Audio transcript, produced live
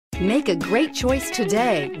Make a great choice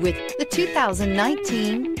today with the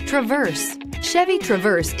 2019 Traverse. Chevy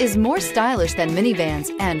Traverse is more stylish than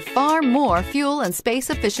minivans and far more fuel and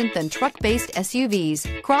space efficient than truck-based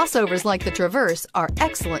SUVs. Crossovers like the Traverse are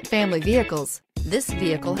excellent family vehicles. This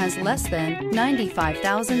vehicle has less than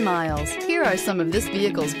 95,000 miles. Here are some of this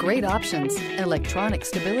vehicle's great options: electronic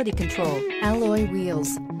stability control, alloy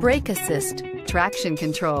wheels, brake assist, traction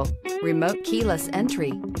control, remote keyless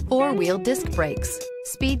entry, four-wheel disc brakes,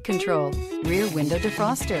 speed control, rear window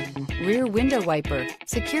defroster, rear window wiper,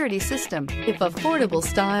 security system. If affordable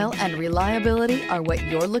style and reliability are what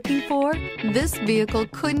you're looking for, this vehicle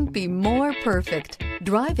couldn't be more perfect.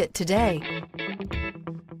 Drive it today.